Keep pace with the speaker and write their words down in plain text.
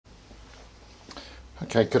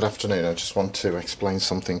Okay, good afternoon. I just want to explain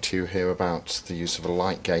something to you here about the use of a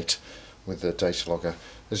light gate with the data logger.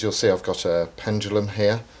 As you'll see, I've got a pendulum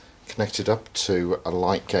here connected up to a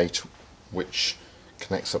light gate which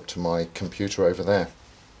connects up to my computer over there.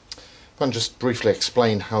 If I can just briefly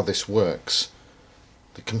explain how this works.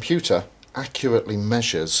 The computer accurately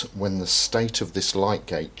measures when the state of this light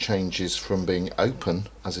gate changes from being open,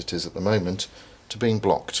 as it is at the moment, to being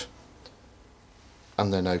blocked,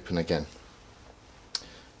 and then open again.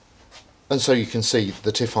 And so you can see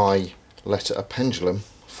that if I let a pendulum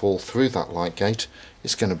fall through that light gate,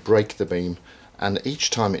 it's going to break the beam, and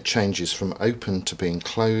each time it changes from open to being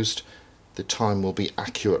closed, the time will be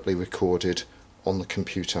accurately recorded on the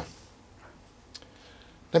computer.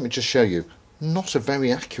 Let me just show you not a very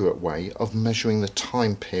accurate way of measuring the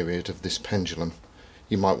time period of this pendulum.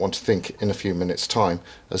 You might want to think in a few minutes' time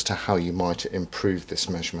as to how you might improve this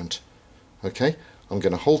measurement. Okay, I'm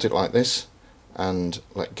going to hold it like this and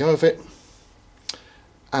let go of it.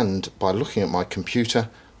 And by looking at my computer,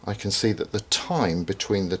 I can see that the time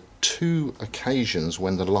between the two occasions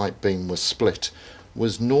when the light beam was split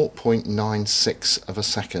was 0.96 of a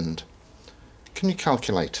second. Can you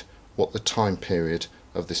calculate what the time period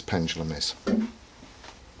of this pendulum is?